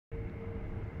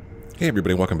Hey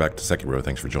everybody, welcome back to Sekiro.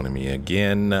 Thanks for joining me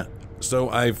again. So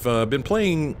I've been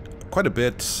playing quite a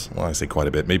bit, well I say quite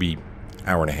a bit, maybe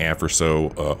hour and a half or so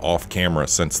off camera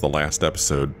since the last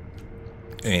episode.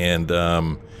 And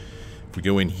if we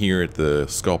go in here at the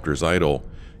Sculptor's Idol,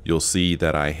 you'll see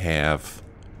that I have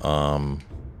 10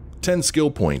 skill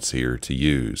points here to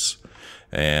use.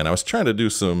 And I was trying to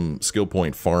do some skill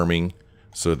point farming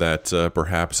so that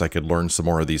perhaps I could learn some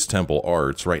more of these temple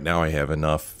arts. Right now I have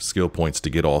enough skill points to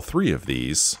get all 3 of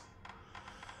these.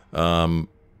 But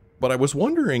I was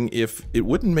wondering if it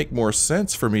wouldn't make more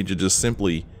sense for me to just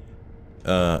simply,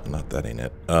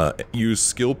 use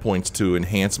skill points to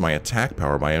enhance my attack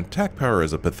power. My attack power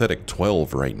is a pathetic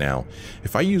 12 right now.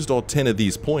 If I used all 10 of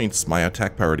these points, my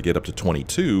attack power to get up to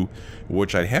 22,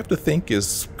 which I'd have to think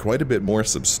is quite a bit more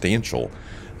substantial.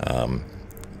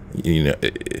 You know,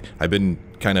 I've been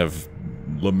kind of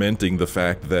lamenting the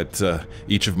fact that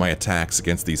each of my attacks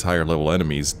against these higher level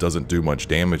enemies doesn't do much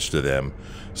damage to them.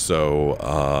 So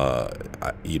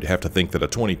you'd have to think that a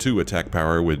 22 attack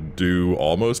power would do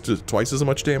almost twice as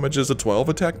much damage as a 12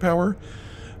 attack power.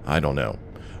 I don't know,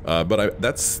 but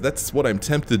that's what I'm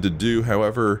tempted to do.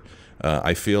 However,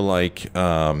 I feel like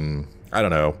I don't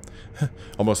know.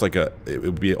 It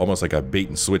would be almost like a bait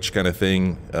and switch kind of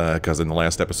thing, because in the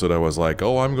last episode I was like,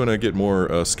 oh, I'm gonna get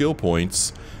more skill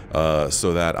points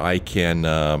so that I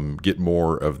can get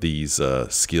more of these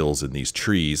skills in these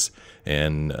trees.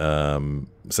 And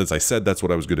since I said that's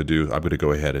what I was gonna do, I'm gonna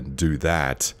go ahead and do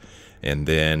that, and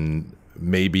then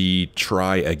maybe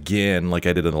try again like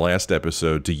I did in the last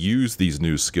episode to use these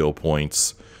new skill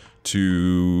points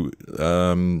to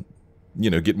you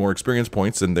know, get more experience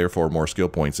points and therefore more skill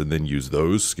points, and then use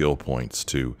those skill points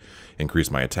to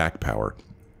increase my attack power,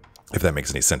 if that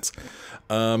makes any sense.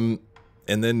 And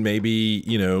then maybe,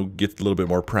 you know, get a little bit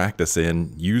more practice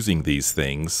in using these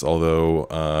things, although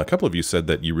a couple of you said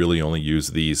that you really only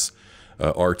use these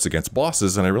arts against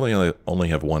bosses, and I really only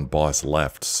have one boss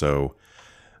left, so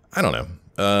I don't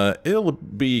know. It'll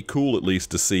be cool at least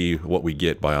to see what we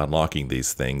get by unlocking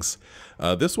these things.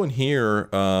 This one here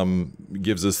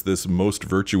gives us this most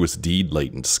virtuous deed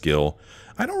latent skill.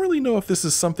 I don't really know if this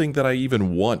is something that I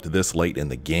even want this late in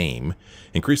the game.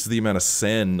 Increases the amount of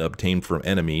sen obtained from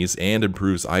enemies and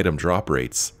improves item drop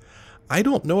rates. I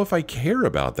don't know if I care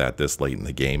about that this late in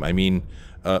the game. I mean,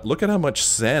 look at how much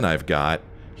sen I've got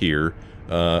here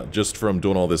just from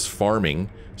doing all this farming.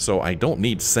 So I don't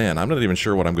need sen. I'm not even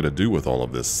sure what I'm going to do with all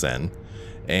of this sen.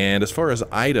 And as far as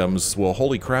items, well,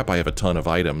 holy crap, I have a ton of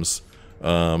items.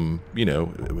 You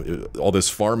know, all this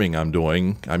farming I'm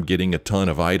doing, I'm getting a ton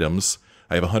of items.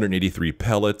 I have 183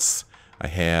 pellets. I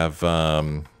have,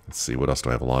 let's see, what else do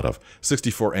I have a lot of?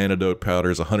 64 antidote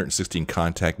powders, 116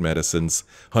 contact medicines,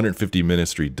 150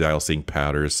 ministry dowsing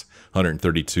powders,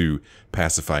 132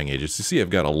 pacifying agents. You see, I've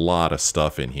got a lot of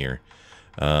stuff in here.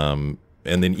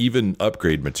 And then even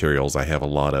upgrade materials I have a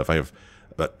lot of. I have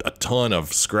a ton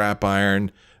of scrap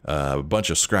iron, a bunch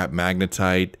of scrap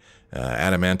magnetite,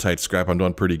 adamantite scrap I'm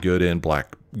doing pretty good in,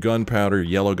 black gunpowder,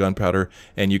 yellow gunpowder,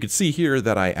 and you can see here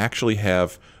that I actually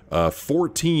have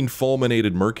 14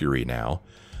 fulminated mercury now.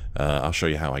 I'll show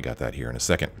you how I got that here in a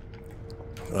second.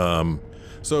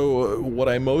 So what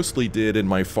I mostly did in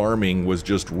my farming was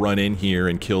just run in here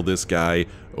and kill this guy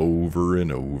over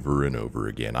and over and over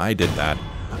again. I did that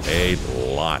a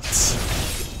lot.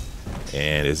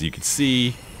 And as you can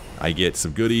see, I get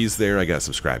some goodies there. I got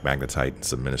some scrap magnetite and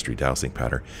some ministry dowsing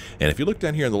powder. And if you look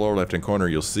down here in the lower left-hand corner,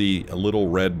 you'll see a little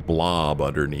red blob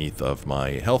underneath of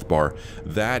my health bar.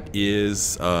 That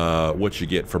is what you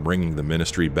get from ringing the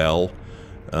ministry bell,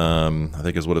 I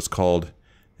think is what it's called.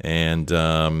 And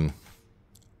I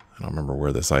don't remember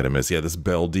where this item is. Yeah, this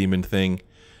bell demon thing.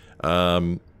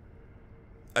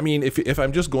 I mean, if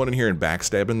I'm just going in here and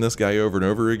backstabbing this guy over and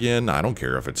over again, I don't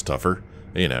care if it's tougher.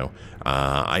 You know,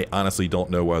 I honestly don't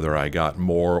know whether I got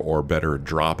more or better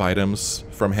drop items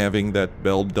from having that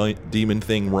bell demon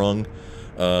thing rung,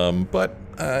 but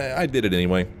I did it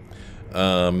anyway.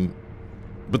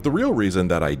 But the real reason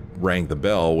that I rang the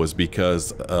bell was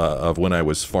because of when I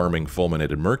was farming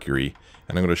fulminated mercury,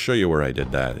 and I'm going to show you where I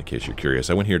did that in case you're curious.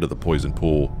 I went here to the poison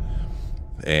pool,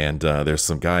 and there's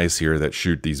some guys here that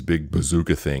shoot these big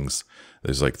bazooka things.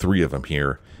 There's like 3 of them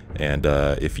here, and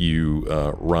if you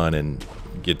run and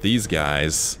get these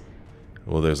guys,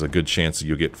 well, there's a good chance that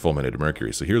you'll get fulminated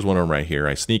mercury. So here's one of them right here.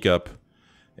 I sneak up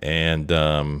and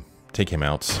take him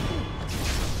out.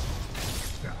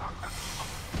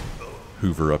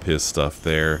 Hoover up his stuff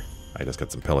there. I just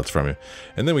got some pellets from him.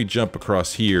 And then we jump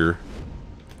across here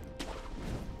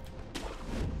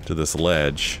to this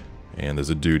ledge. And there's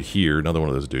a dude here, another one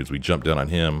of those dudes. We jump down on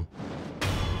him.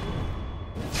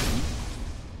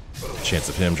 chance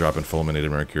of him dropping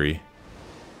fulminated mercury.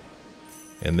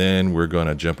 And then we're going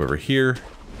to jump over here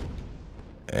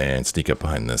and sneak up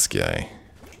behind this guy.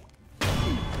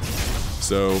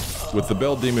 So, with the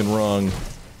Bell Demon wrong,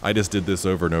 I just did this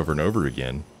over and over and over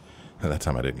again. And that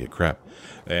time I didn't get crap.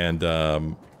 And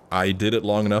I did it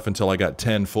long enough until I got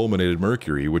 10 fulminated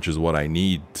mercury, which is what I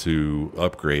need to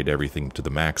upgrade everything to the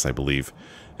max, I believe.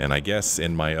 And I guess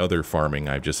in my other farming,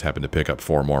 I've just happened to pick up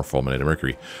 4 more fulminated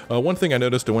mercury. One thing I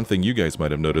noticed, and one thing you guys might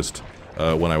have noticed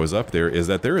when I was up there, is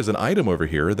that there is an item over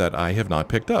here that I have not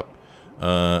picked up.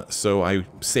 So I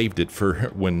saved it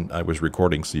for when I was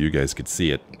recording so you guys could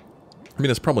see it. I mean,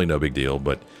 it's probably no big deal,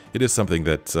 but it is something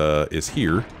that is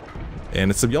here. And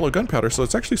it's some yellow gunpowder, so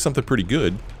it's actually something pretty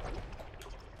good.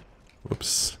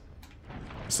 Whoops.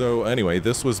 So anyway,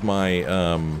 this was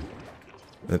my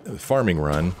farming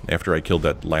run. After I killed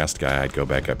that last guy, I'd go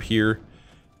back up here,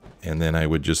 and then I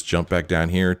would just jump back down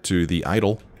here to the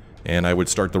idol, and I would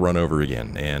start the run over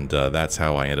again. And that's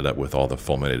how I ended up with all the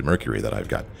fulminated mercury that I've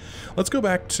got. Let's go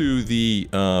back to the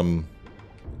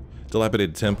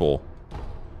dilapidated temple.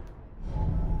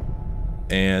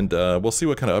 And we'll see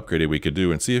what kind of upgrade we could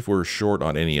do and see if we're short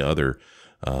on any other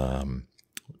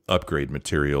upgrade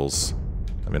materials.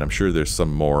 I mean, I'm sure there's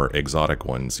some more exotic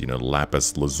ones, you know,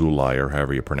 lapis lazuli or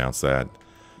however you pronounce that.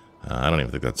 I don't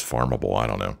even think that's farmable. I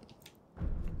don't know.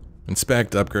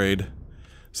 Inspect, upgrade.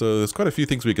 So there's quite a few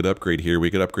things we could upgrade here.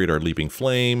 We could upgrade our leaping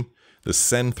flame, the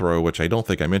send throw, which I don't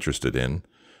think I'm interested in.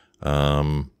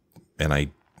 And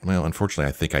well, unfortunately,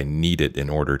 I think I need it in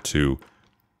order to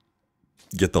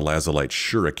get the lazulite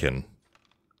shuriken,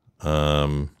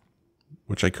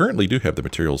 which I currently do have the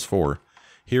materials for.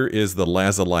 Here is the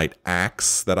lazulite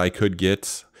axe that I could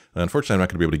get. Unfortunately, I'm not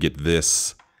going to be able to get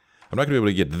this. I'm not going to be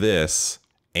able to get this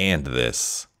and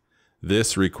this.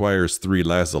 This requires 3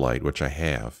 lazulite, which I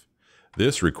have.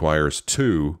 This requires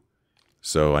 2,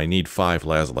 so I need 5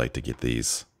 lazulite to get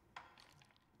these.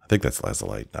 I think that's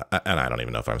lazulite, and I don't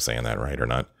even know if I'm saying that right or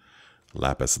not.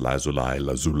 Lapis lazuli,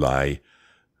 lazuli.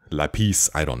 Lapis,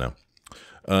 I don't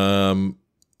know.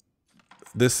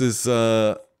 This is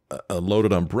a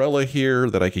loaded umbrella here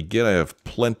that I could get. I have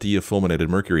plenty of fulminated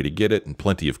mercury to get it and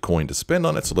plenty of coin to spend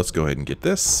on it, so let's go ahead and get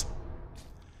this.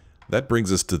 That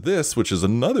brings us to this, which is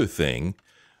another thing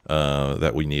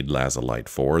that we need lazulite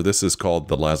for. This is called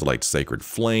the lazulite sacred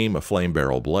flame, a flame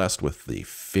barrel blessed with the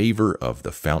favor of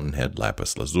the fountainhead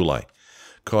lapis lazuli.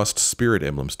 Costs spirit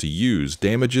emblems to use,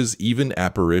 damages even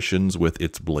apparitions with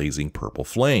its blazing purple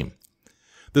flame.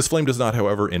 This flame does not,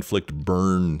 however, inflict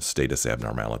burn status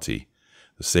abnormality.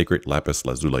 The sacred lapis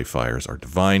lazuli fires are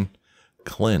divine.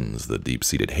 Cleanse the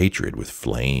deep-seated hatred with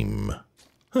flame.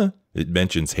 Huh. It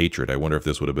mentions hatred. I wonder if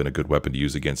this would have been a good weapon to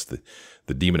use against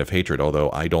the demon of hatred, although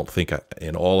I don't think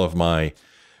in all of my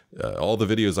all the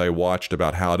videos I watched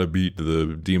about how to beat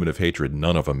the demon of hatred,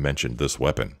 none of them mentioned this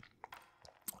weapon.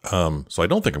 So I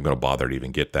don't think I'm going to bother to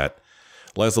even get that.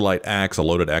 Lazulite axe, a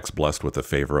loaded axe blessed with the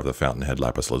favor of the fountainhead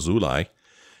lapis lazuli.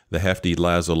 The hefty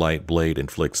lazulite blade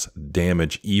inflicts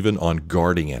damage even on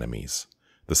guarding enemies.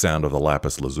 The sound of the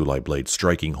lapis lazuli blade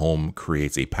striking home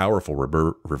creates a powerful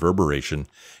reverberation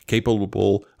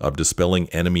capable of dispelling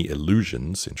enemy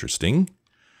illusions. Interesting.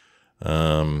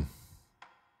 And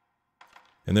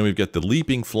then we've got the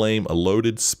leaping flame, a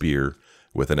loaded spear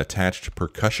with an attached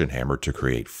percussion hammer to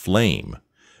create flame.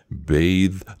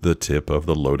 Bathe the tip of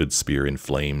the loaded spear in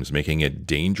flames, making it a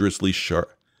dangerously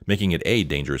sharp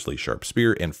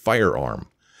spear and firearm.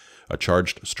 A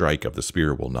charged strike of the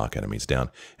spear will knock enemies down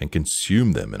and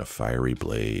consume them in a fiery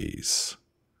blaze.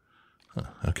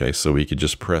 Okay, so we could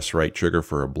just press right trigger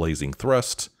for a blazing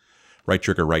thrust, right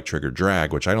trigger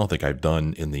drag, which I don't think I've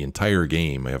done in the entire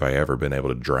game have I ever been able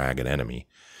to drag an enemy.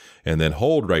 And then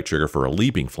hold right trigger for a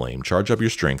leaping flame, charge up your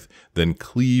strength, then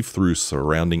cleave through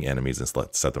surrounding enemies and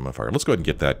set them on fire. Let's go ahead and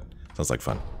get that. Sounds like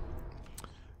fun.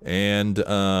 And,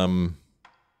 I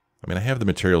mean, I have the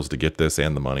materials to get this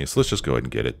and the money, so let's just go ahead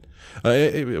and get it.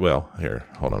 Well, here,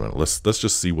 hold on a minute. Let's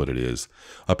just see what it is.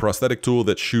 A prosthetic tool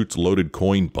that shoots loaded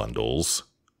coin bundles.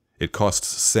 It costs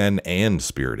sen and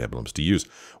spirit emblems to use.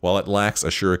 While it lacks a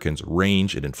shuriken's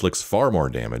range, it inflicts far more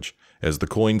damage as the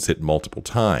coins hit multiple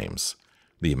times.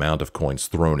 The amount of coins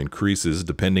thrown increases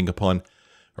depending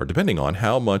on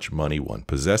how much money one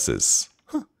possesses.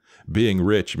 Being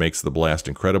rich makes the blast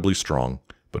incredibly strong,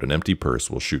 but an empty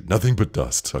purse will shoot nothing but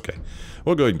dust. Okay,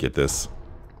 we'll go ahead and get this.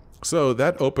 So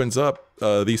that opens up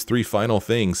these 3 final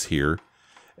things here,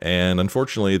 and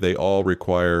unfortunately they all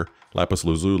require lapis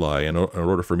lazuli, and in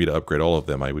order for me to upgrade all of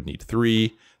them, I would need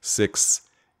 3, 6,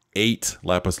 8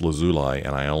 lapis lazuli,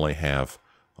 and I only have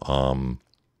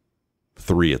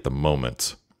 3 at the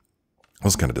moment. That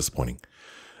was kind of disappointing.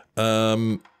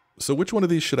 So which one of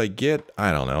these should I get?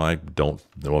 I don't know. I don't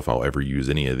know if I'll ever use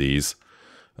any of these.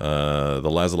 The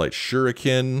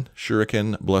Lazulite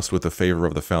Shuriken, blessed with the favor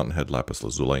of the Fountainhead Lapis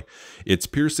Lazuli. Its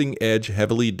piercing edge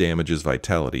heavily damages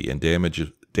vitality and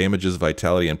damages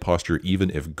vitality and posture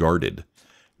even if guarded.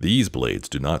 These blades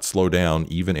do not slow down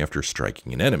even after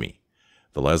striking an enemy.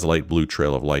 The Lazulite blue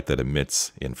trail of light that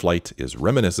emits in flight is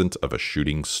reminiscent of a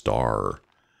shooting star.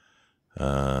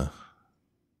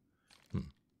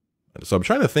 So I'm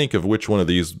trying to think of which one of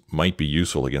these might be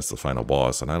useful against the final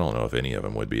boss, and I don't know if any of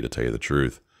them would be, to tell you the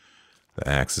truth. The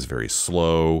axe is very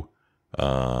slow.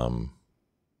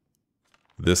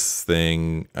 This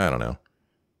thing, I don't know.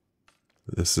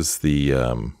 This is the...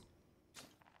 oh,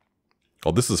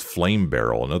 this is Flame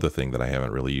Barrel, another thing that I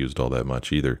haven't really used all that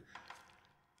much either.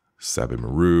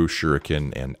 Sabimaru,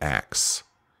 Shuriken, and Axe.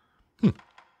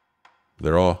 They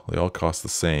all cost the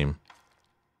same.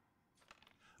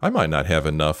 I might not have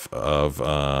enough of,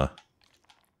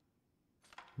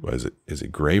 what is it? Is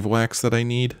it grave wax that I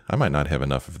need? I might not have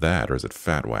enough of that, or is it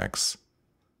fat wax?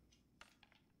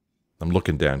 I'm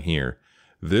looking down here.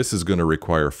 This is going to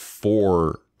require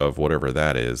 4 of whatever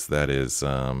that is. That is,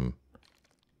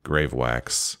 grave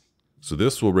wax. So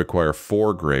this will require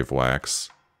 4 grave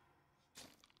wax.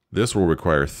 This will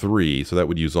require 3, so that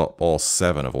would use all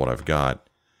 7 of what I've got.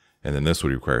 And then this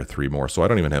would require 3 more. So I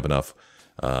don't even have enough,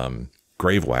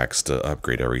 grave wax to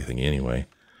upgrade everything anyway.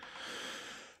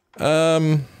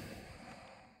 I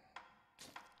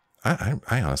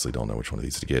honestly don't know which one of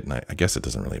these to get, and I guess it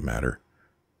doesn't really matter.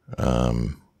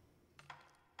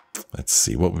 Let's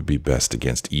see, what would be best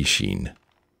against Ishin?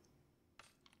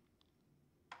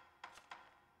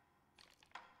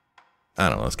 I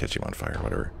don't know, let's catch him on fire,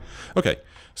 whatever. Okay,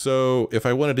 so if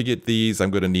I wanted to get these, I'm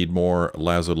going to need more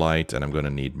Lazulite, and I'm going to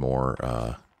need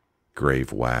more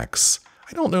grave wax.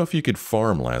 I don't know if you could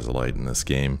farm Lazulite in this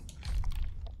game.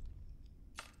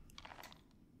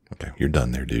 Okay, you're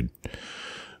done there, dude.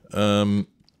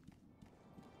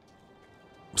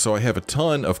 So I have a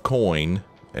ton of coin,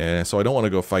 and so I don't want to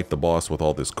go fight the boss with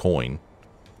all this coin.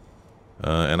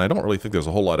 And I don't really think there's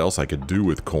a whole lot else I could do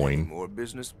with coin. More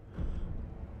business.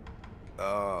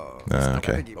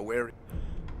 Okay.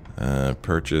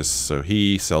 Purchase. So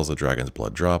he sells the Dragon's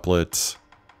Blood Droplet,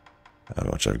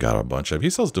 which I've got a bunch of. He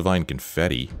sells Divine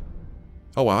Confetti.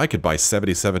 Oh, wow, I could buy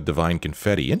 77 Divine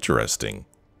Confetti. Interesting.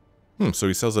 So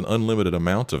he sells an unlimited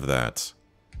amount of that.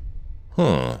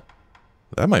 Huh.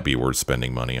 That might be worth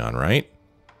spending money on, right?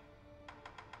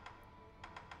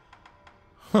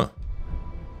 Huh.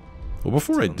 Well,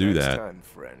 before I do that,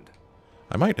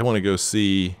 I might want to go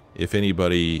see if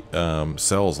anybody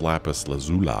sells Lapis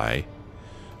Lazuli,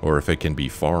 or if it can be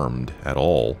farmed at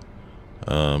all.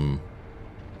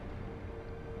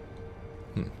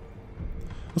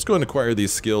 Let's go and acquire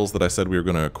these skills that I said we were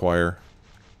going to acquire.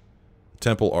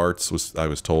 Temple Arts I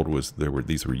was told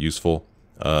these were useful.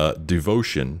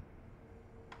 Devotion.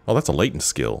 Oh, that's a latent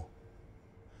skill.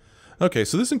 Okay,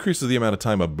 so this increases the amount of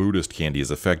time a Buddhist candy is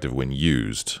effective when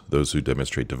used. Those who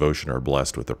demonstrate devotion are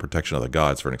blessed with the protection of the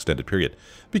gods for an extended period.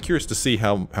 Be curious to see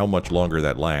how much longer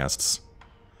that lasts.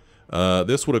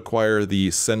 This would acquire the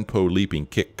Senpo Leaping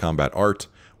Kick combat art,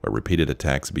 where repeated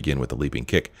attacks begin with a leaping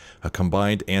kick. A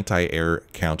combined anti-air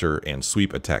counter and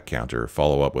sweep attack counter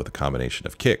follow up with a combination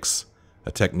of kicks.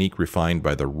 A technique refined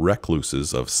by the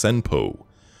recluses of Senpo.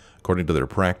 According to their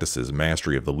practices,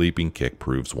 mastery of the leaping kick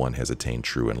proves one has attained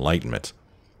true enlightenment.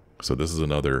 So this is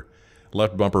another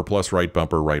left bumper plus right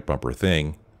bumper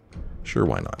thing. Sure,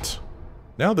 why not?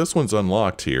 Now this one's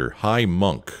unlocked here. High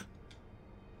Monk.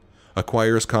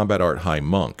 Acquires combat art High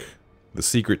Monk. The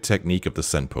secret technique of the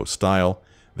Senpo style.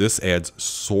 This adds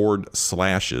sword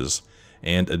slashes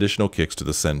and additional kicks to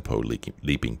the Senpo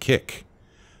leaping kick.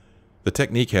 The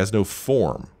technique has no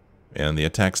form, and the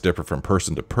attacks differ from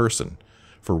person to person.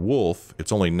 For Wolf,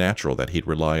 it's only natural that he'd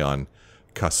rely on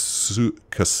Kusabi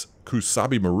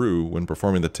Maru when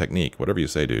performing the technique. Whatever you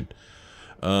say, dude.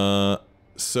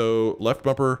 So, left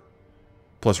bumper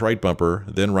plus right bumper,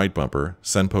 then right bumper.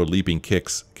 Senpo leaping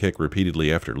kick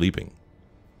repeatedly after leaping.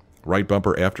 Right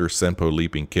bumper after Senpo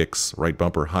leaping kicks. Right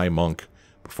bumper High Monk.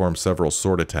 Perform several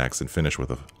sword attacks and finish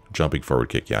with a jumping forward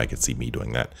kick. Yeah, I can see me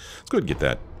doing that. Let's go ahead and get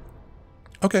that.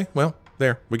 Okay, well,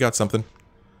 there. We got something.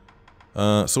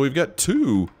 So we've got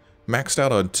maxed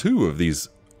out on 2 of these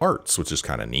arts, which is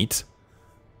kind of neat.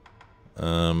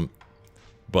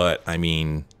 But, I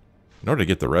mean, in order to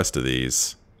get the rest of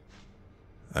these,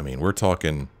 I mean, we're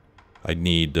talking, I'd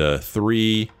need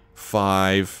 3,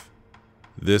 5.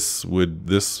 This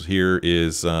here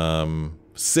is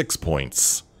 6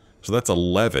 points. So that's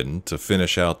 11 to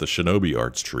finish out the Shinobi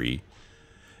Arts tree.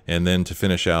 And then to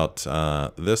finish out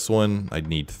this one, I'd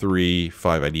need 3,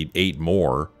 5, I need 8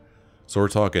 more. So we're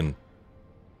talking,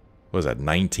 what is that,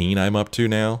 19 I'm up to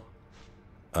now?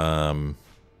 And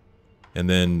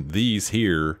then these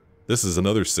here, this is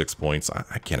another 6 points.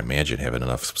 I can't imagine having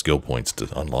enough skill points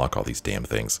to unlock all these damn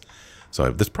things.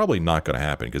 So this is probably not going to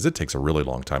happen because it takes a really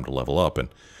long time to level up. And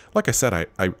like I said,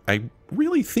 I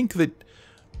really think that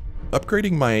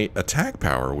upgrading my attack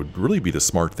power would really be the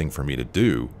smart thing for me to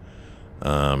do.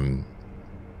 I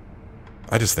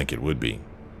just think it would be.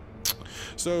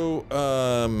 So,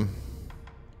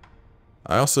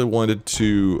 I also wanted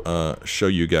to show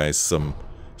you guys some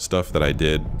stuff that I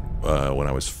did when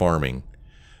I was farming.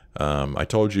 I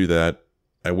told you that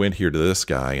I went here to this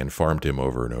guy and farmed him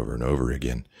over and over and over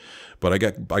again. But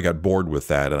I got bored with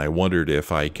that, and I wondered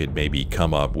if I could maybe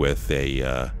come up with a,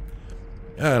 I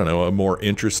don't know, a more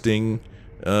interesting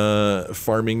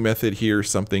farming method here,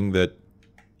 something that,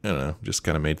 I don't know, just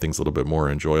kind of made things a little bit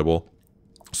more enjoyable.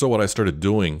 So what I started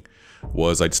doing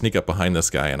was I'd sneak up behind this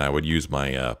guy and I would use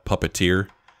my puppeteer.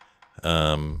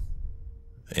 And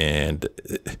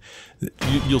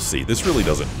you'll see, this really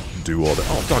doesn't do all that.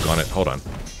 Oh, doggone it, hold on.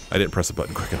 I didn't press the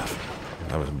button quick enough.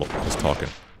 I was talking.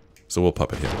 So we'll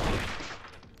puppet him.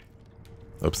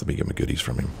 Oops, let me get my goodies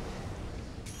from him.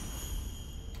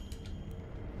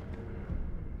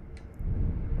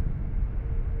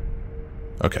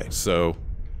 Okay, so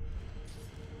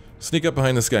sneak up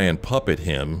behind this guy and puppet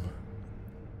him.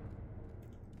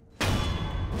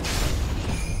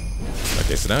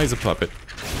 Okay, so now he's a puppet,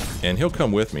 and he'll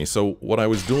come with me. So what I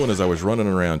was doing is I was running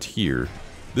around here.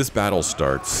 This battle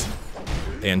starts,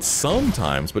 and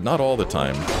sometimes, but not all the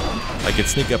time, I could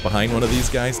sneak up behind one of these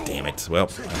guys. Damn it. Well, I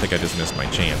think I just missed my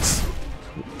chance.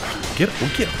 Get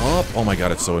up! Oh my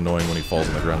god, it's so annoying when he falls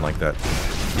on the ground like that.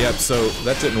 Yep, so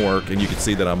that didn't work, and you can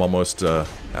see that I'm almost out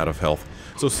of health.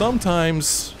 So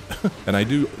sometimes, and I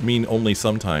do mean only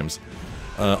sometimes,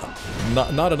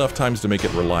 not enough times to make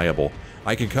it reliable,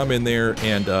 I can come in there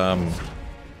and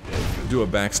do a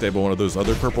backstab of one of those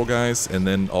other purple guys, and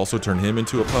then also turn him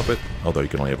into a puppet, although you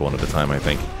can only have one at a time, I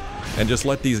think, and just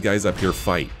let these guys up here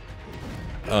fight.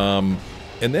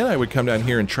 And then I would come down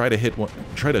here and try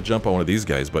to jump on one of these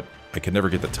guys, but I could never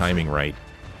get the timing right.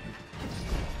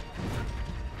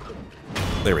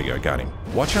 There we go, I got him.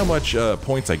 Watch how much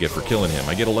points I get for killing him.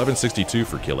 I get 1162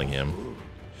 for killing him.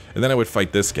 And then I would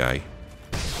fight this guy.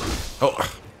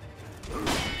 Oh!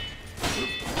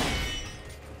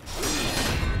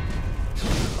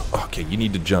 Okay, you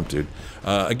need to jump, dude.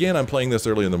 Again, I'm playing this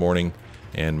early in the morning,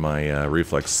 and my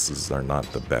reflexes are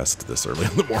not the best this early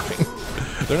in the morning.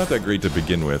 They're not that great to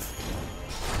begin with.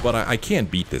 But I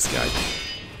can't beat this guy.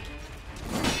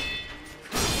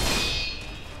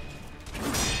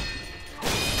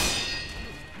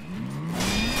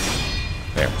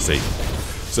 There, see.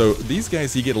 So these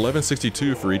guys, you get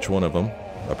 1162 for each one of them.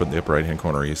 Up in the upper right-hand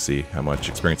corner, you see how much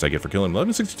experience I get for killing.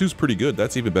 1162 is pretty good.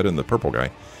 That's even better than the purple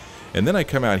guy. And then I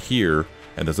come out here,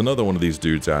 and there's another one of these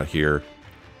dudes out here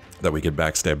that we could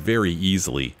backstab very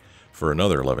easily for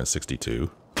another 1162.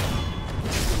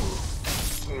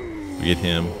 We get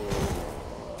him.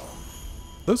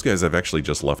 Those guys I've actually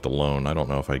just left alone. I don't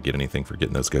know if I'd get anything for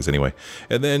getting those guys anyway.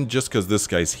 And then just because this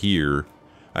guy's here,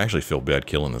 I actually feel bad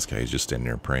killing this guy. He's just standing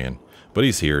there praying. But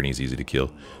he's here and he's easy to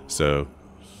kill. So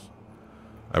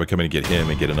I would come in and get him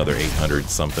and get another 800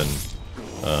 something.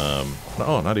 Oh,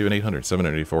 not even 800.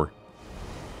 784.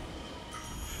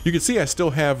 You can see I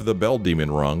still have the Bell Demon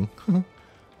rung,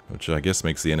 which I guess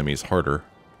makes the enemies harder.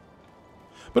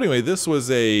 But anyway, this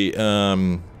was a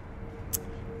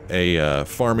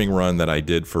farming run that I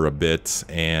did for a bit,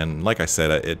 and like I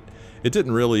said, it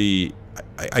didn't really.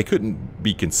 I couldn't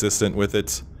be consistent with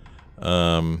it.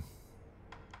 We'll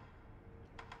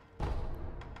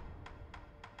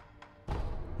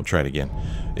try it again.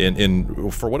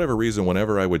 And for whatever reason,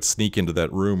 whenever I would sneak into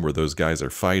that room where those guys are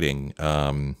fighting,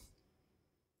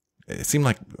 it seemed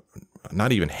like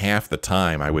not even half the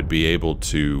time I would be able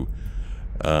to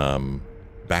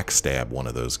backstab one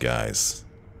of those guys.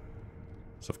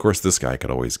 So of course this guy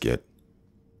could always get.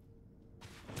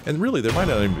 And really, there might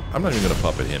not even, I'm not even going to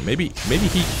puppet him. Maybe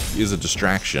he is a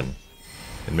distraction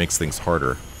and makes things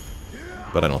harder,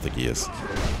 but I don't think he is.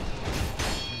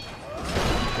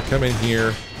 I come in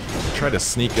here, try to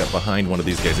sneak up behind one of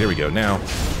these guys. There we go. Now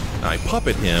I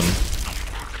puppet him.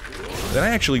 Then I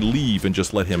actually leave and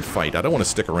just let him fight. I don't want to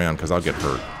stick around because I'll get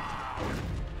hurt.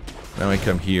 Now I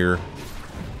come here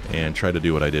and try to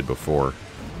do what I did before.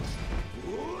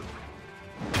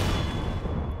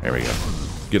 There we go.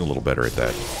 Get a little better at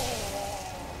that.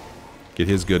 Get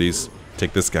his goodies.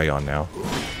 Take this guy on now.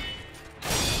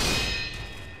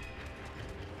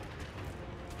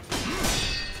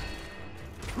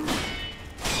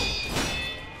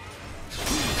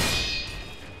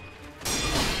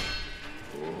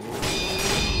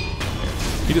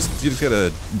 You just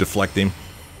gotta deflect him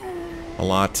a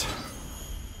lot,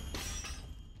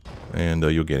 and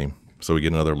you'll get him. So we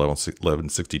get another level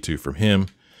 1162 from him,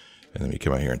 and then we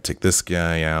come out here and take this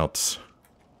guy out.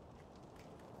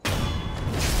 They're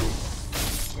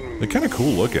kind of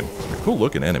cool looking. They're cool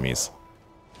looking enemies.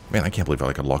 Man, I can't believe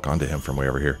I could lock onto him from way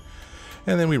over here.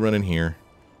 And then we run in here.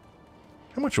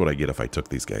 How much would I get if I took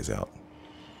these guys out?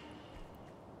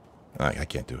 I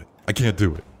can't do it. I can't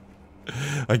do it.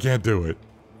 I can't do it.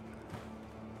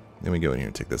 Then we go in here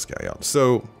and take this guy out.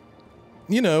 So,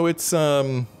 you know, it's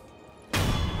you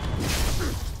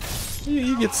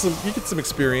get some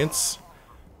experience,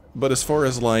 but as far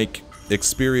as like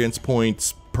experience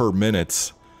points per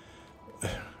minute,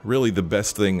 really the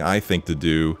best thing I think to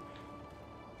do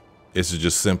is to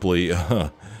just simply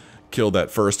kill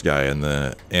that first guy in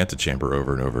the antechamber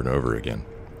over and over and over again.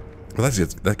 Well,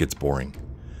 that gets boring.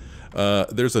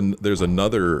 There's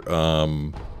another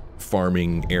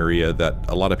farming area that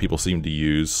a lot of people seem to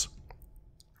use,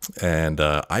 and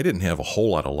I didn't have a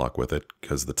whole lot of luck with it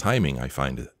because the timing I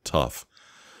find tough.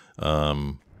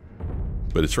 But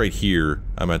it's right here.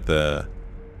 I'm at the,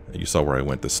 you saw where I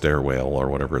went, the stairwell or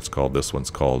whatever it's called. This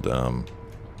one's called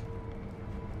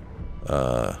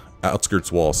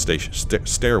outskirts wall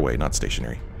stairway, not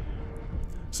stationary.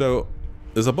 So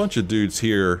there's a bunch of dudes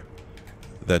here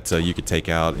that you could take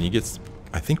out, and you get,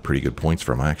 I think, pretty good points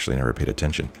from. I actually never paid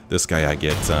attention. This guy I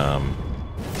get, how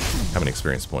many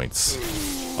experience points?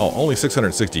 Oh, only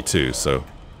 662, so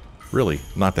really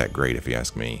not that great if you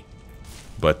ask me.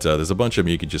 But there's a bunch of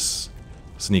them you could just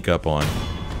sneak up on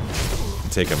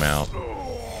and take them out.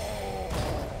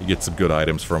 You get some good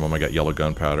items from them. I got yellow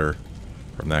gunpowder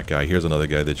from that guy. Here's another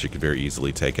guy that you could very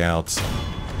easily take out.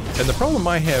 And the problem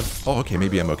I have... Oh, okay,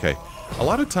 maybe I'm okay. A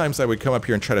lot of times I would come up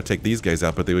here and try to take these guys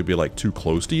out, but they would be like too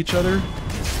close to each other.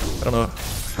 I don't know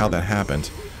how that happened,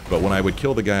 but when I would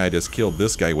kill the guy I just killed,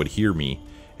 this guy would hear me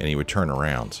and he would turn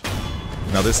around.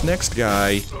 Now this next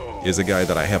guy is a guy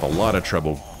that I have a lot of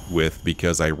trouble with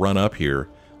because I run up here,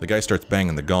 the guy starts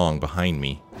banging the gong behind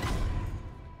me.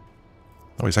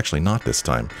 Oh, he's actually not this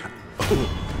time.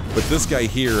 But this guy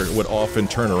here would often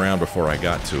turn around before I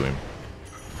got to him.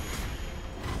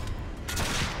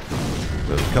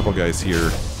 There's a couple guys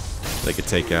here they could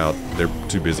take out. They're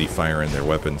too busy firing their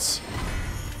weapons.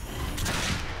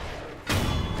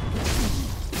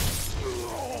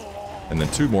 And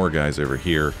then two more guys over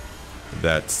here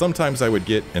that sometimes I would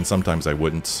get and sometimes I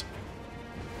wouldn't.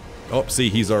 Oh, see,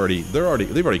 they've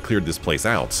already cleared this place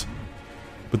out.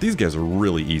 But these guys are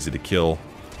really easy to kill.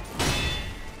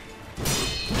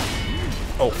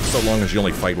 Oh, so long as you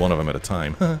only fight one of them at a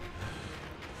time.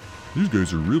 These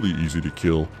guys are really easy to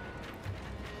kill.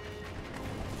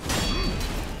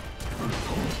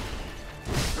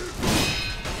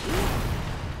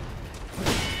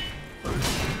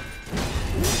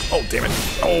 Oh, damn it.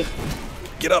 Oh,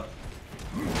 get up.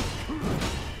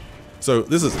 So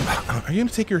this is... Are you going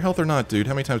to take your health or not, dude?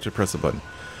 How many times do you press the button?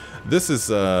 This is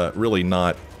really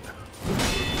not...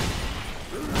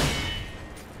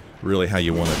 really how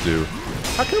you want to do.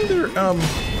 How come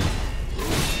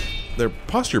their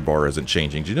posture bar isn't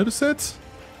changing? Did you notice that?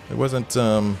 It wasn't,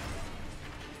 I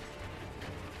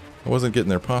wasn't getting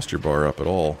their posture bar up at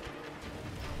all.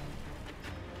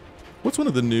 What's one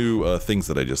of the new things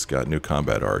that I just got? New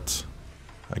combat arts.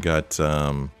 I got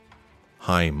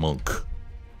High Monk.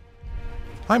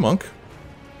 Hi, Monk.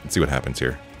 Let's see what happens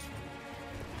here.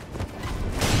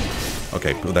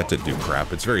 Okay, well, that didn't do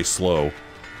crap. It's very slow.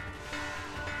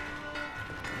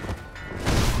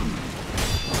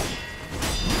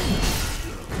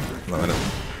 Well, that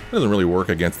doesn't really work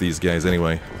against these guys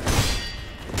anyway.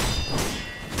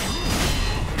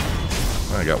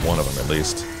 I got one of them at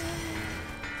least.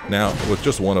 Now, with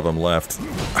just one of them left...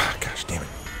 Ah, gosh damn it.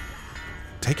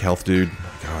 Take health, dude.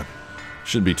 God.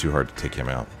 Shouldn't be too hard to take him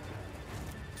out.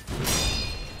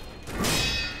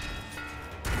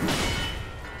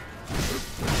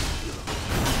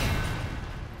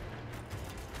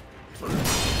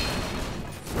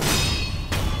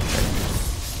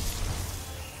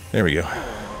 There we go.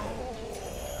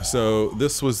 So,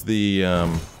 this was the,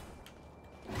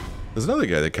 there's another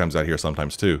guy that comes out here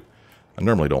sometimes, too. I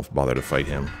normally don't bother to fight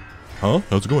him. Huh?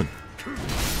 How's it going?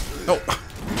 Oh!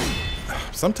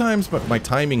 Sometimes my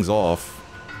timing's off.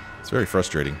 It's very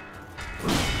frustrating.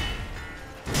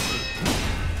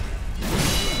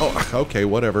 Oh, okay,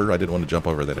 whatever. I didn't want to jump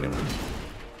over that anyway.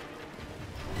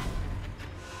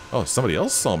 Oh, somebody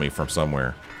else saw me from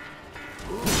somewhere.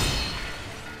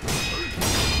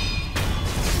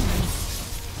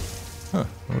 Huh,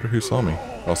 I wonder who saw me.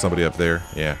 Oh, somebody up there.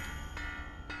 Yeah.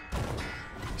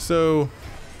 So,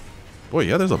 boy,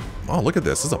 yeah, there's a... Oh, look at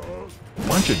this. There's a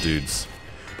Bunch of dudes.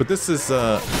 But this is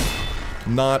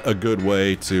not a good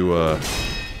way to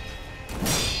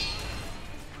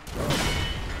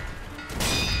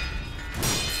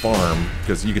farm,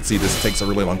 because you can see this takes a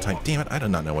really long time. Damn it, I do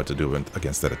not know what to do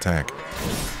against that attack.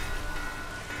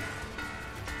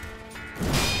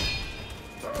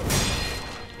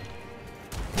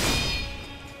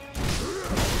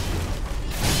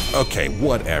 Okay,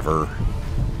 whatever.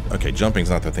 Okay, jumping's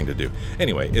not the thing to do.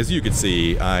 Anyway, as you can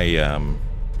see, I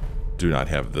do not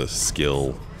have the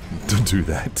skill to do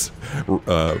that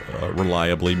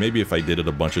reliably. Maybe if I did it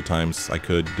a bunch of times, I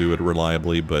could do it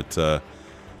reliably, but I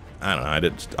don't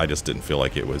know. I just didn't feel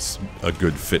like it was a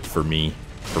good fit for me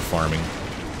for farming.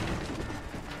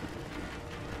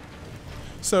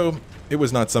 So it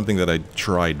was not something that I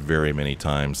tried very many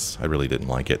times. I really didn't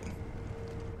like it.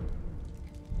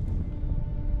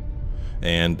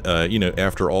 And, you know,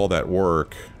 after all that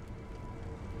work,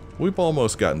 we've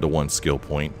almost gotten to 1 skill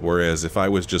point, whereas if I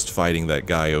was just fighting that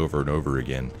guy over and over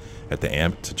again at the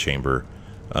antechamber,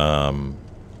 I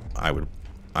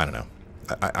don't know.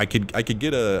 I could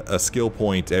get a skill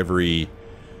point every,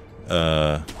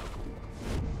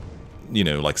 you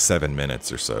know, like 7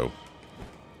 minutes or so.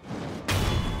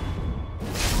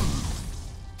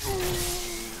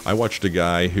 I watched a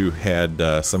guy who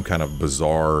had some kind of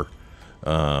bizarre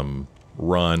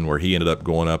run where he ended up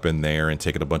going up in there and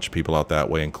taking a bunch of people out that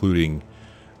way, including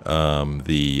there's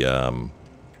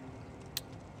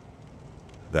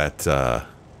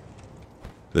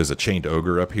a chained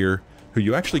ogre up here who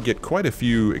you actually get quite a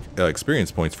few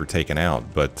experience points for taking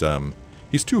out, but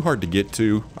he's too hard to get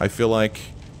to. I feel like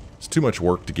it's too much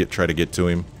work to try to get to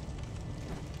him.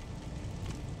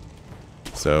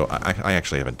 So I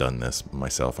actually haven't done this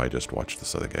myself. I just watched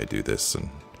this other guy do this and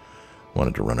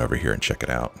wanted to run over here and check it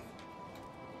out.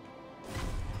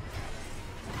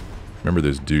 Remember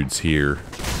those dudes here?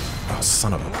 Oh,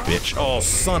 son of a bitch. Oh,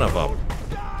 son of a...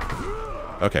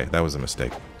 Okay, that was a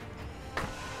mistake.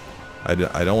 I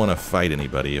don't want to fight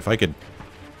anybody. If I could,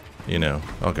 you know...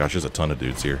 Oh gosh, there's a ton of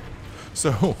dudes here.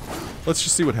 So, let's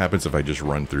just see what happens if I just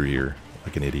run through here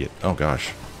like an idiot. Oh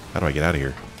gosh, how do I get out of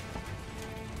here?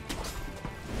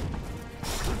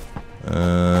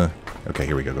 Okay,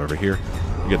 here we go. Go over here.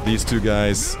 We get these 2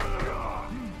 guys.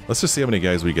 Let's just see how many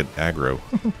guys we get aggro.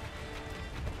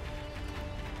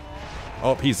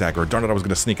 Oh, he's aggro. Darn it, I was going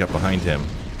to sneak up behind him.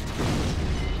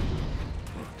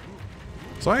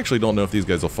 So I actually don't know if these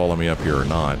guys will follow me up here or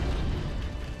not.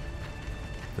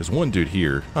 There's one dude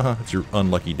here. Haha, it's your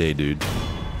unlucky day, dude.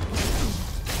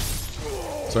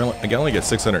 So I only get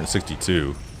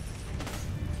 662.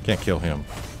 Can't kill him.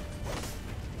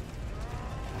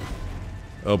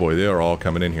 Oh boy, they are all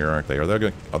coming in here, aren't they? Are they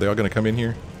all going to come in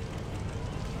here?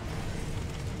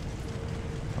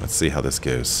 Let's see how this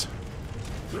goes.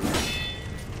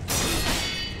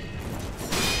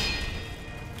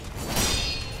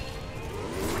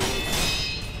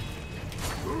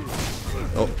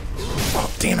 Oh,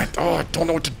 damn it. Oh, I don't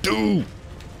know what to do.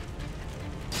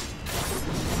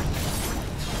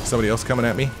 Somebody else coming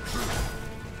at me?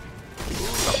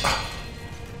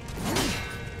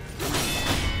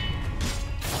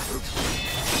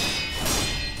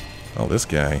 Oh, this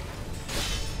guy.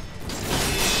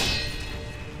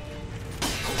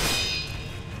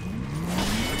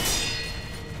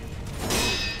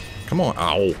 Come on.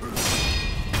 Ow.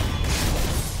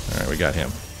 Alright, we got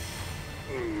him.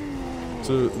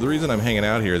 So, the reason I'm hanging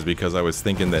out here is because I was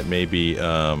thinking that maybe,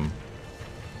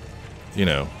 you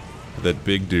know, that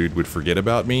big dude would forget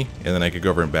about me, and then I could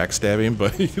go over and backstab him,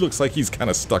 but he looks like he's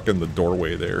kind of stuck in the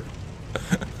doorway there.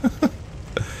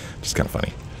 Just kind of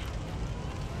funny.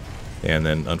 And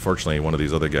then, unfortunately, one of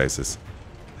these other guys has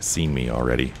seen me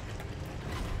already.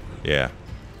 Yeah.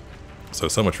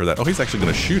 So much for that. Oh, he's actually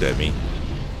going to shoot at me.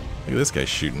 Look at this guy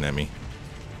shooting at me.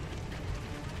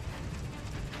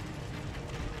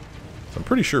 So I'm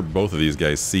pretty sure both of these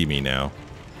guys see me now.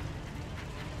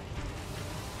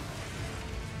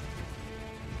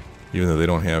 Even though they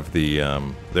don't have the,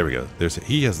 there we go.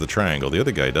 He has the triangle. The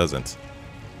other guy doesn't.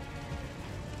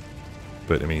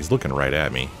 But, I mean, he's looking right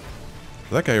at me.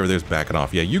 That guy over there's backing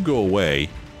off. Yeah, you go away.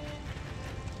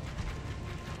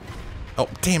 Oh,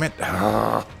 damn it.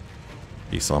 Ah.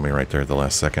 He saw me right there at the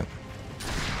last second.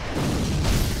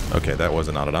 Okay, that was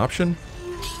not an option.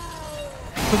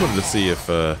 I wanted to see if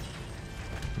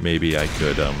maybe I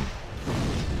could,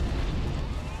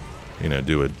 you know,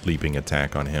 do a leaping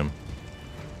attack on him.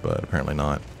 But apparently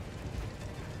not.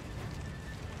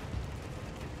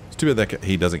 It's too bad that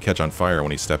he doesn't catch on fire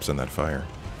when he steps in that fire.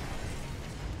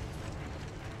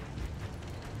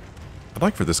 I'd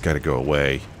like for this guy to go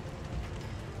away.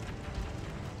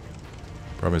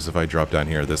 Problem is, if I drop down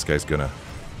here, this guy's gonna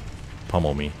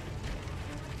pummel me.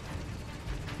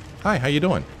 Hi, how you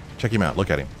doing? Check him out. Look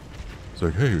at him. It's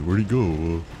like, hey, where'd he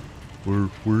go?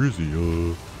 Where is he?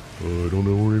 I don't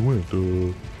know where he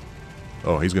went.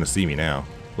 Oh, he's gonna see me now.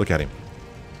 Look at him.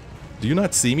 Do you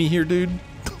not see me here, dude?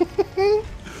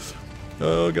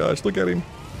 Oh gosh, look at him.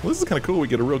 Well, this is kind of cool. We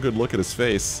get a real good look at his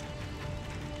face.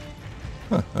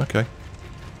 Huh, okay.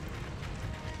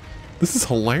 This is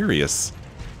hilarious.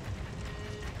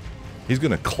 He's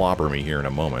gonna clobber me here in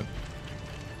a moment.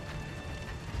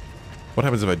 What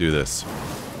happens if I do this?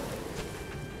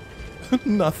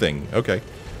 Nothing. Okay.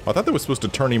 I thought that was supposed to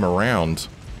turn him around.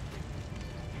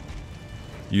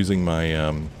 Using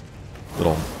my,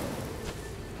 little...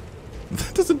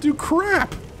 That doesn't do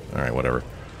crap! Alright, whatever.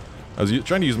 I was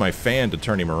trying to use my fan to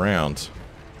turn him around.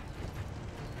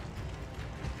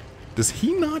 Does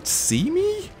he not see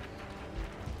me?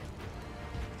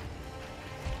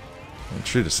 I'm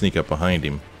sure to sneak up behind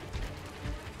him.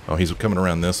 Oh, he's coming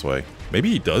around this way. Maybe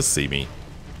he does see me.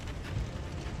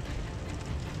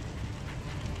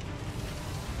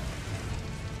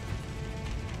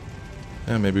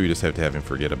 Maybe we just have to have him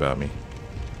forget about me.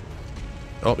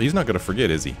 Oh, he's not going to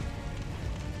forget, is he?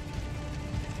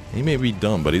 He may be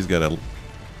dumb, but he's got a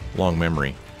long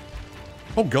memory.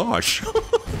 Oh, gosh!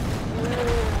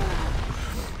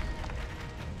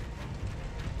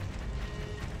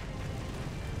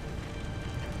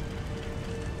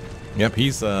 Yep,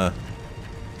 he's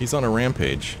on a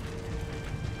rampage.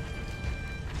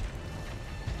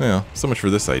 Well, so much for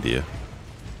this idea.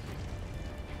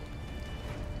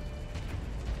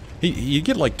 You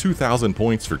get like 2,000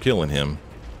 points for killing him.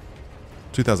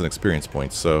 2,000 experience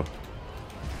points, so...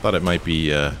 Thought it might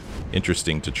be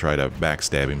interesting to try to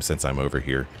backstab him since I'm over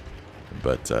here.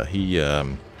 But he's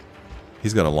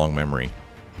got a long memory.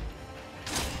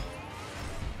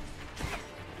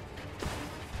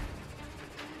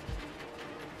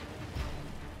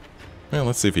 Well,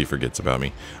 let's see if he forgets about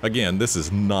me. Again, this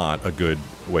is not a good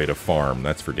way to farm.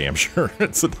 That's for damn sure.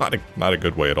 It's not a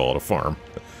good way at all to farm.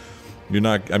 You're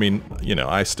not, I mean, you know,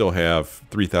 I still have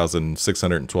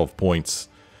 3,612 points,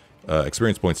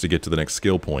 experience points to get to the next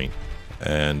skill point.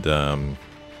 And,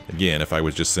 again, if I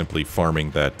was just simply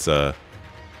farming that,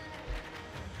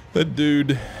 that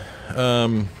dude,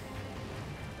 in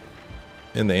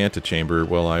the antechamber,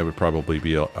 well, I would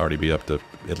probably already be up to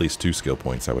at least 2 skill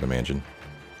points, I would imagine.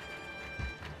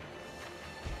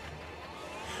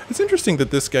 It's interesting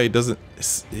that this guy doesn't...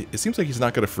 It seems like he's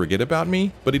not going to forget about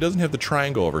me, but he doesn't have the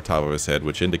triangle over top of his head,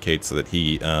 which indicates that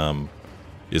he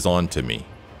is on to me,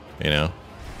 you know?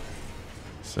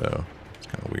 So, it's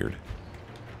kind of weird.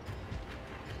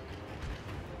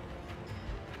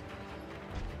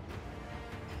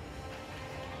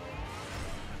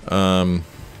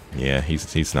 Yeah,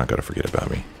 he's not going to forget about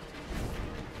me.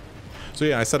 So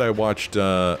yeah, I said I watched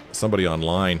somebody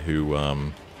online who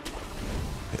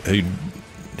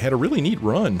had a really neat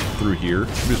run through here.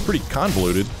 It was pretty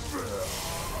convoluted,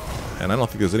 and I don't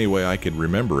think there's any way I could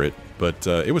remember it, but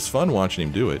it was fun watching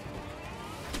him do it.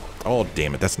 Oh,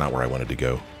 damn it, that's not where I wanted to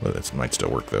go. Well, that might still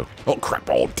work, though. Oh, crap,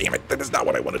 oh, damn it, that is not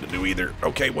what I wanted to do either.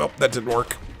 Okay, well, that didn't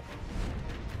work.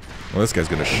 Well, this guy's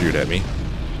gonna shoot at me.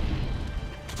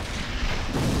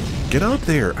 Get out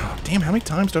there! Oh, damn, how many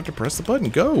times do I have to press the button?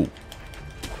 Go!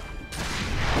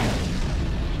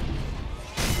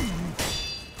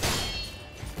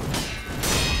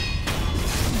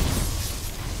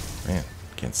 Man,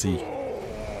 can't see.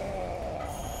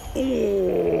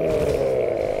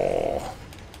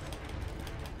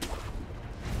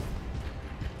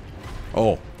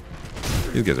 Oh,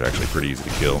 these guys are actually pretty easy to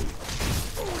kill.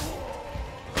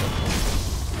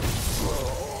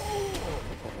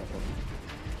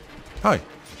 Hi,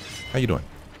 how you doing?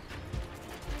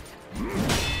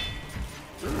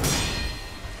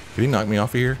 Can he knock me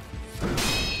off of here?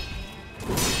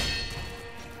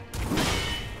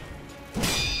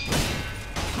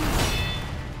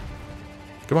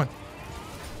 Come on.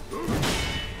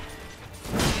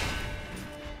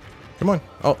 Come on.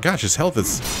 Oh, gosh, his health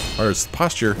is... or his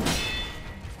posture.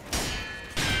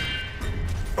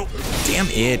 Oh, damn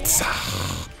it.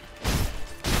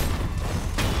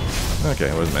 Okay,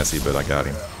 it was messy, but I got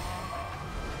him.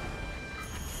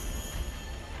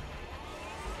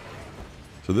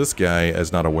 So this guy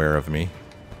is not aware of me.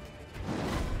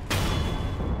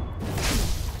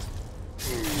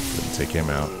 Didn't take him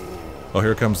out. Oh,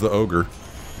 here comes the ogre.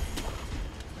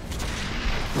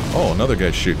 Oh, another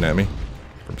guy's shooting at me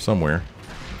from somewhere.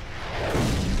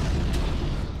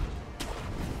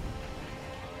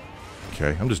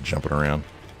 Okay, I'm just jumping around.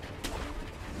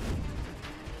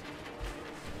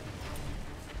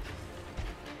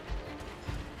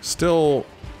 Still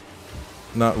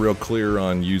not real clear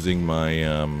on using my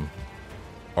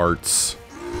arts.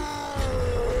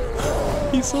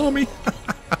 He saw me.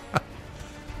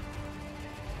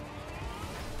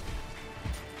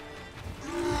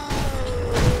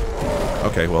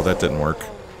 Okay, well that didn't work.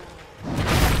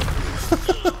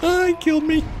 He killed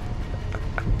me.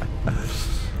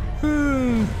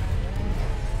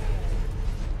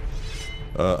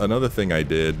 Another thing I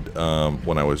did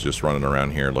when I was just running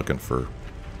around here looking for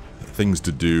things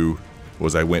to do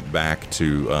was I went back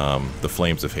to the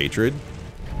Flames of Hatred,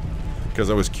 because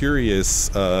I was curious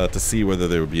to see whether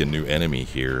there would be a new enemy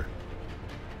here.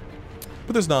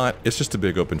 But there's not. It's just a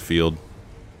big open field.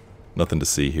 Nothing to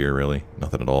see here, really.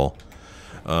 Nothing at all.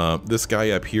 This guy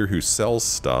up here who sells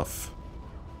stuff,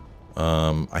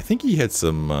 I think he had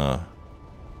some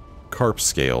carp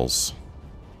scales.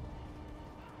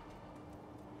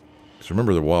 Because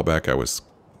remember, a while back I was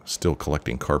still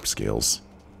collecting carp scales.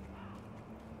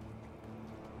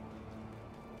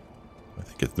 I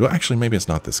think it... Well, actually, maybe it's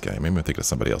not this guy. Maybe I'm thinking of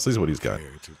somebody else. This is what he's got.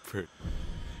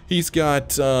 He's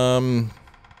got... No,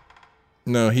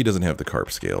 he doesn't have the carp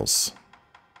scales.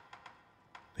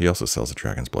 He also sells a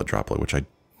dragon's blood droplet, which I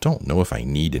don't know if I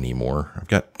need anymore. I've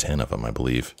got 10 of them, I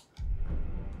believe.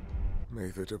 May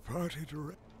the departed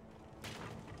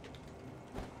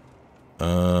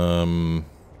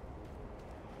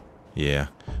Yeah.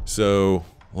 So,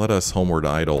 let us homeward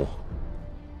idle.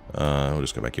 We'll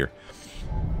just go back here.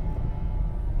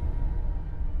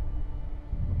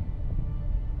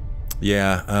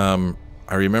 Yeah,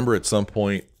 I remember at some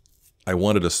point I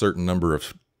wanted a certain number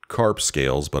of carp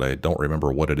scales, but I don't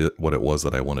remember what it was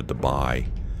that I wanted to buy.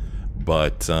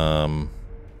 But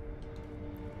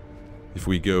if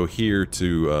we go here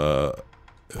to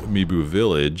Mibu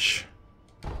Village,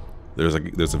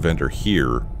 there's a vendor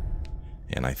here,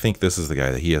 and I think this is the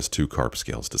guy that he has 2 carp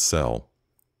scales to sell.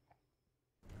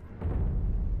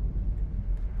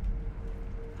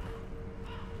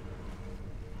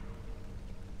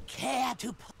 Care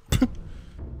to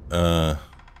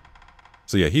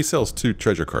So yeah, he sells 2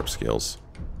 treasure carp scales.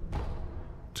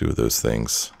 2 of those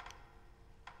things.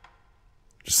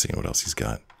 Just seeing what else he's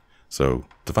got. So,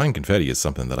 divine confetti is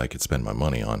something that I could spend my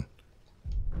money on.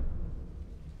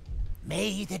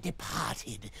 May the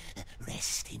departed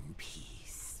rest in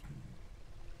peace.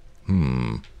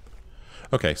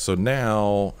 Okay, so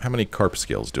now, how many carp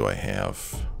scales do I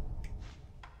have?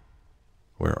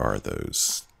 Where are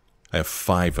those? I have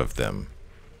 5 of them.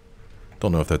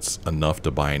 Don't know if that's enough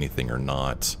to buy anything or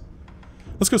not.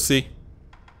 Let's go see.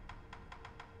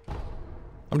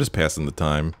 I'm just passing the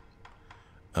time.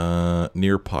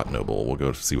 Near Pot Noble. We'll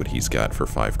go see what he's got for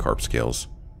 5 carp scales.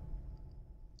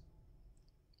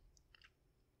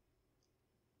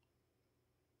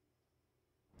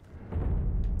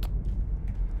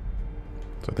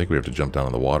 So I think we have to jump down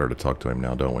in the water to talk to him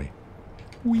now, don't we?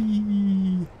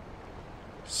 Whee!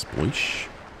 Splish.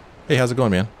 Hey, how's it going,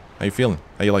 man? How you feeling?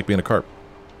 How you like being a carp?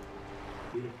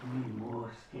 Give me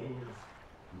more scales.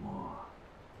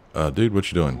 More. Dude,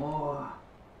 what you doing? More.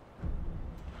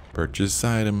 Purchase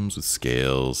items with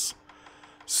scales.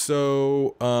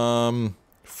 So,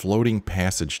 floating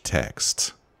passage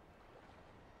text.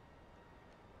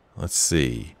 Let's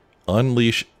see.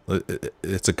 Unleash...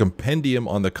 It's a compendium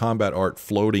on the combat art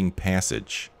floating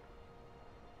passage.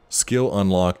 Skill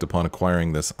unlocked upon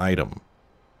acquiring this item.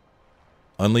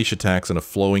 Unleash attacks in a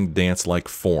flowing dance-like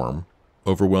form,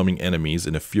 overwhelming enemies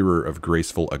in a furor of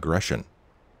graceful aggression.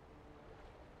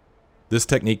 This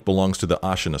technique belongs to the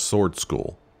Ashina sword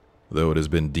school, though it has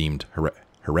been deemed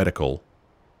heretical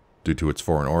due to its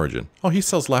foreign origin. Oh, he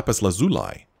sells lapis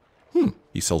lazuli.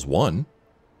 He sells 1.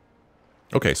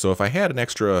 Okay, so if I had an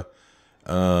extra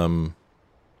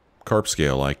carp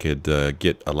scale, I could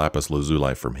get a lapis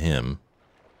lazuli from him.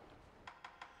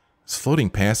 This floating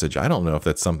passage, I don't know if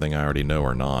that's something I already know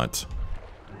or not.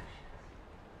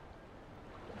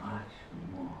 Much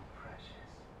more precious.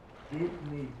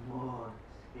 Give me more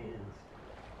scales.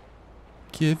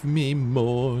 Give me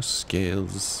more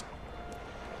scales.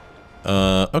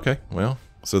 Okay, well,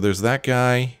 so there's that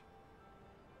guy.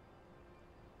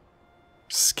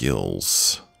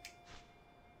 Skills.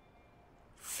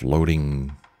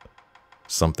 Floating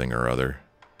something or other.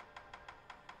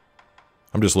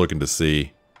 I'm just looking to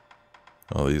see.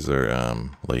 Oh, these are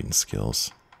latent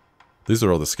skills. These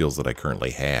are all the skills that I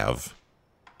currently have.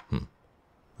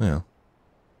 Yeah.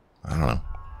 I don't know.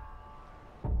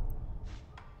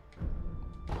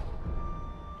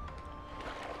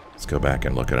 Let's go back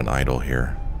and look at an idol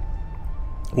here.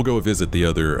 We'll go visit the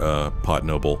other Pot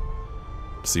Noble.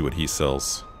 See what he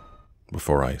sells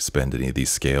before I spend any of these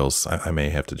scales. I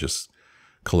may have to just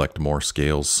collect more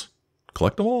scales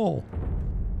collect them all.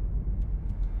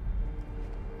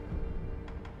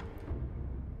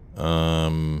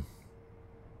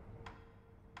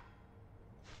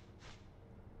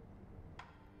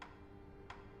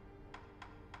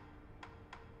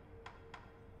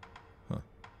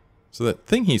 So that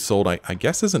thing he sold, I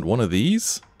guess isn't one of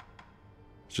these?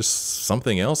 It's just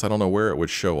something else. I don't know where it would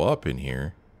show up in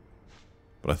here.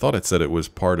 But I thought it said it was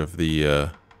part of the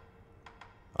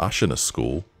Ashina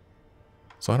school.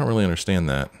 So I don't really understand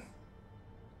that.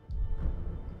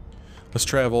 Let's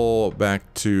travel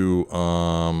back to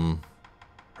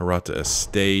Hirata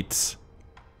Estate.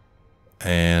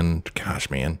 And gosh,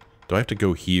 man, do I have to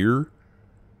go here?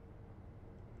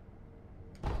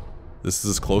 This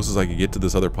is as close as I could get to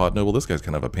this other pot noble. This guy's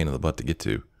kind of a pain in the butt to get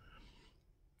to.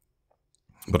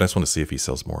 But I just want to see if he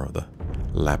sells more of the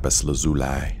lapis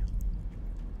lazuli.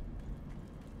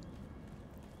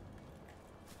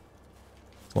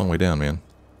 It's a long way down, man.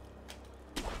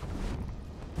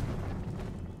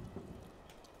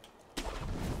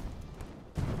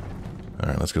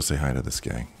 Alright, let's go say hi to this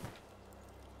guy.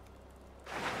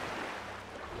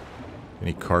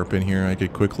 Any carp in here I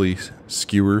could quickly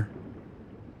skewer?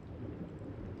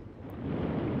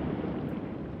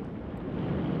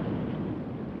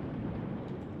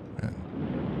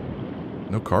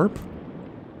 No carp?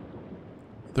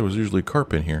 There was usually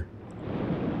carp in here.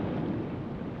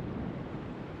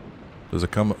 There's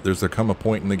there come a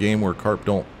point in the game where carp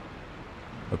don't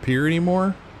appear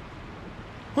anymore?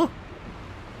 Huh.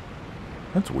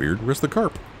 That's weird. Where's the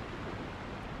carp?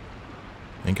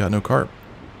 Ain't got no carp.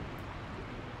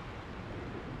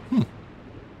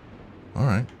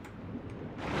 Alright.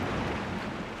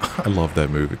 I love that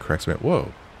move. It cracks me up.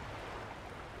 Whoa.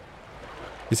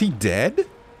 Is he dead?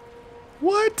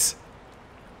 What?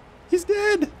 He's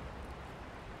dead.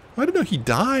 I didn't know he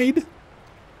died.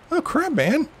 Oh crap,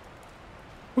 man.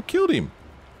 What killed him?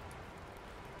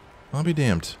 I'll be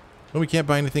damned. Well, we can't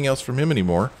buy anything else from him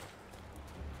anymore.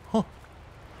 Huh.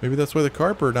 Maybe that's why the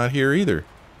carp are not here either.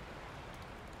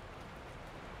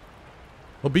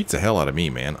 Well, beats the hell out of me,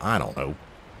 man. I don't know.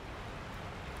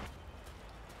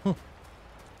 Huh.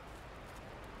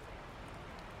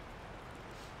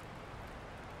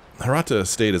 Hirata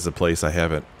Estate is a place I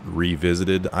haven't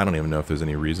revisited. I don't even know if there's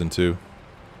any reason to.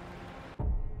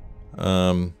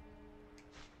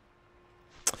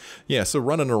 Yeah, so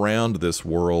running around this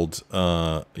world,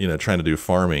 you know, trying to do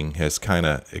farming has kind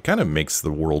of makes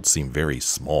the world seem very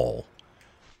small.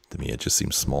 To me, it just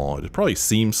seems small. It probably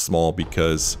seems small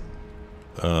because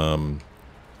there's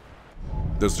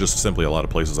just simply a lot of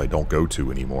places I don't go to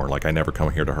anymore. Like, I never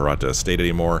come here to Hirata Estate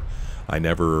anymore. I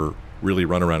never really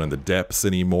run around in the depths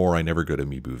anymore. I never go to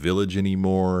Mibu Village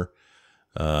anymore.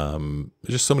 There's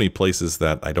just so many places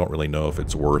that I don't really know if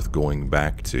it's worth going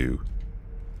back to.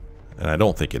 And I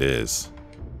don't think it is.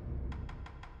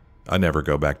 I never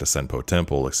go back to Senpo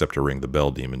Temple except to ring the bell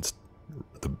demons.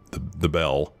 The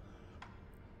bell.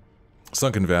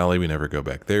 Sunken Valley, we never go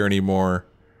back there anymore.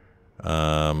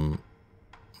 So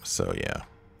yeah.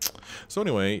 So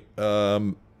anyway,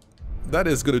 that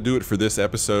is going to do it for this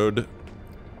episode.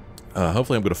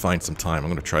 Hopefully I'm going to find some time. I'm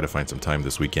going to try to find some time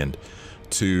this weekend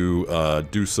to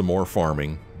do some more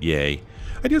farming. Yay.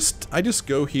 I just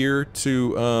go here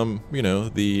to, you know,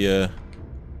 the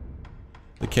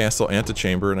castle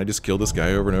antechamber, and I just kill this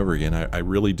guy over and over again. I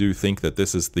really do think that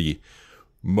this is the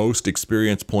most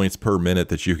experience points per minute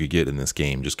that you could get in this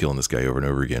game, just killing this guy over and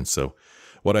over again. So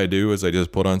what I do is I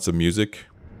just put on some music,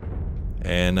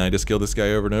 and I just kill this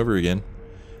guy over and over again.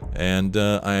 And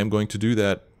I am going to do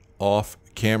that off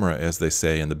camera, as they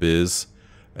say in the biz,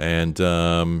 and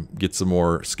get some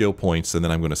more skill points, and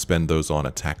then I'm going to spend those on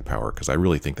attack power, because I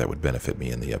really think that would benefit me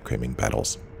in the upcoming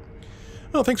battles.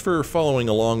 Well, thanks for following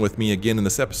along with me again in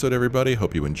this episode, everybody.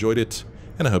 Hope you enjoyed it,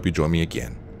 and I hope you join me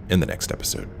again in the next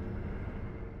episode.